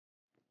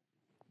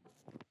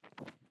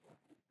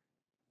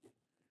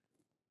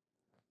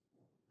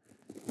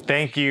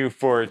Thank you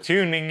for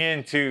tuning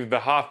in to the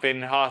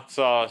Hoppin Hot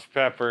Sauce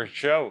Pepper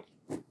Show.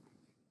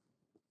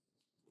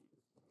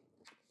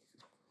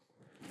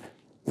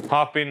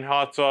 Hoppin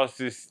Hot Sauce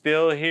is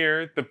still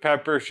here. The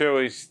Pepper Show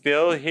is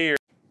still here.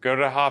 Go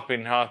to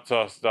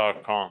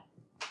hoppinhotsauce.com.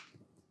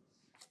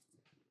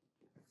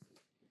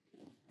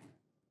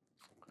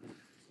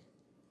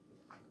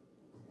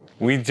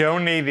 We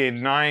donated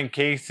 9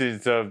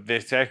 cases of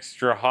this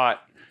extra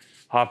hot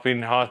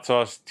Hoppin Hot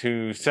Sauce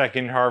to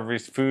Second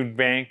Harvest Food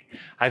Bank.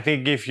 I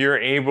think if you're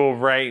able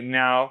right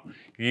now,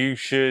 you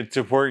should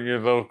support your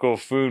local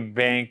food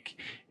bank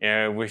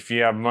if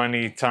you have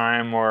money,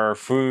 time, or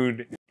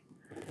food.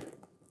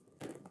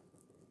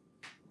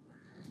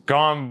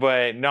 Gone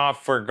but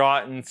not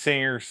forgotten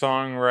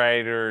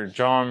singer-songwriter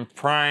John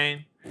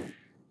Prine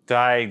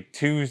died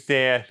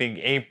Tuesday, I think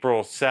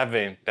April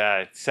 7th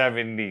at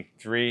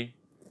 73.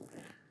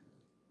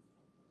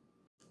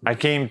 I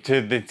came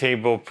to the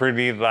table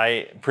pretty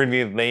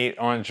late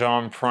on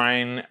John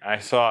Prine. I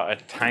saw a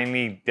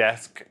Tiny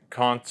Desk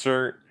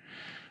concert.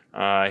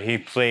 He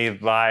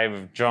played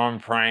live. John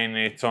Prine,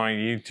 it's on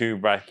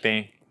YouTube, I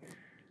think.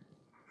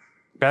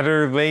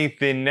 Better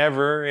late than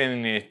never,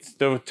 and it's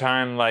no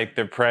time like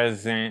the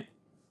present.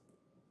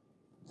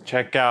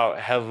 Check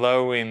out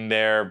Hello in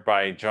There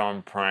by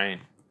John Prine.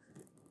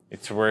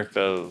 It's worth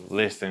a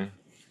listen.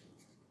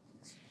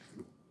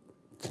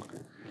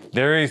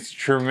 There is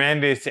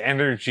tremendous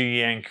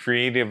energy and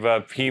creative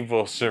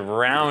upheaval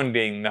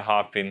surrounding the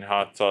Hoppin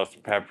Hot Sauce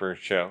Pepper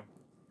Show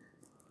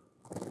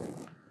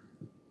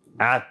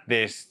at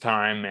this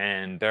time,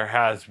 and there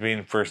has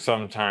been for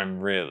some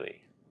time,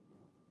 really.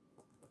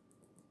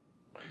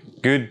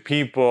 Good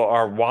people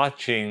are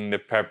watching the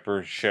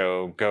Pepper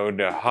Show. Go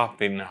to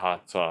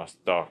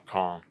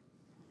hoppinhotsauce.com.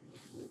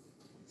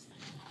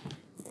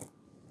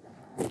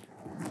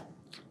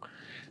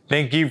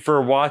 Thank you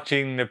for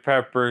watching the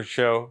Pepper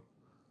Show.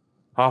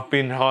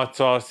 Hoppin Hot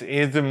Sauce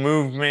is a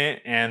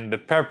movement, and the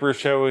Pepper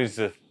Show is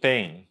a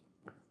thing.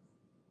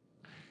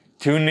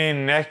 Tune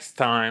in next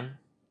time.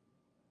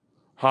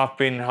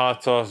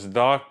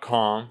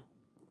 hoppinhotsauce.com.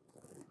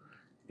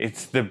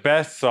 It's the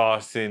best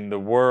sauce in the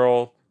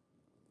world.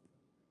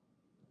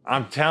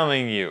 I'm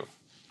telling you.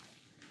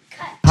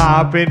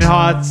 Hoppin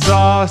Hot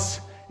Sauce.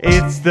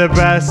 It's the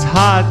best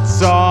hot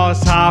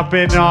sauce.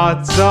 Hoppin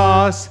Hot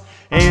Sauce.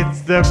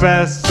 It's the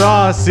best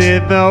sauce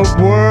in the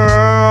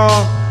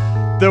world.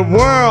 The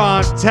world,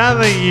 I'm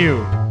telling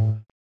you.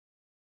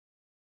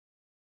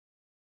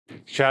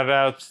 Shout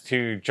outs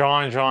to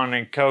John,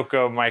 and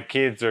Coco. My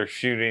kids are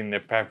shooting the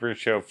Pepper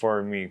Show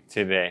for me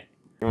today.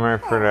 You're my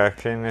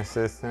production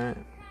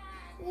assistant?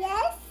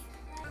 Yes.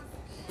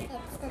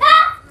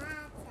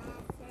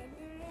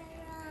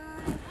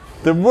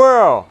 The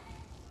world.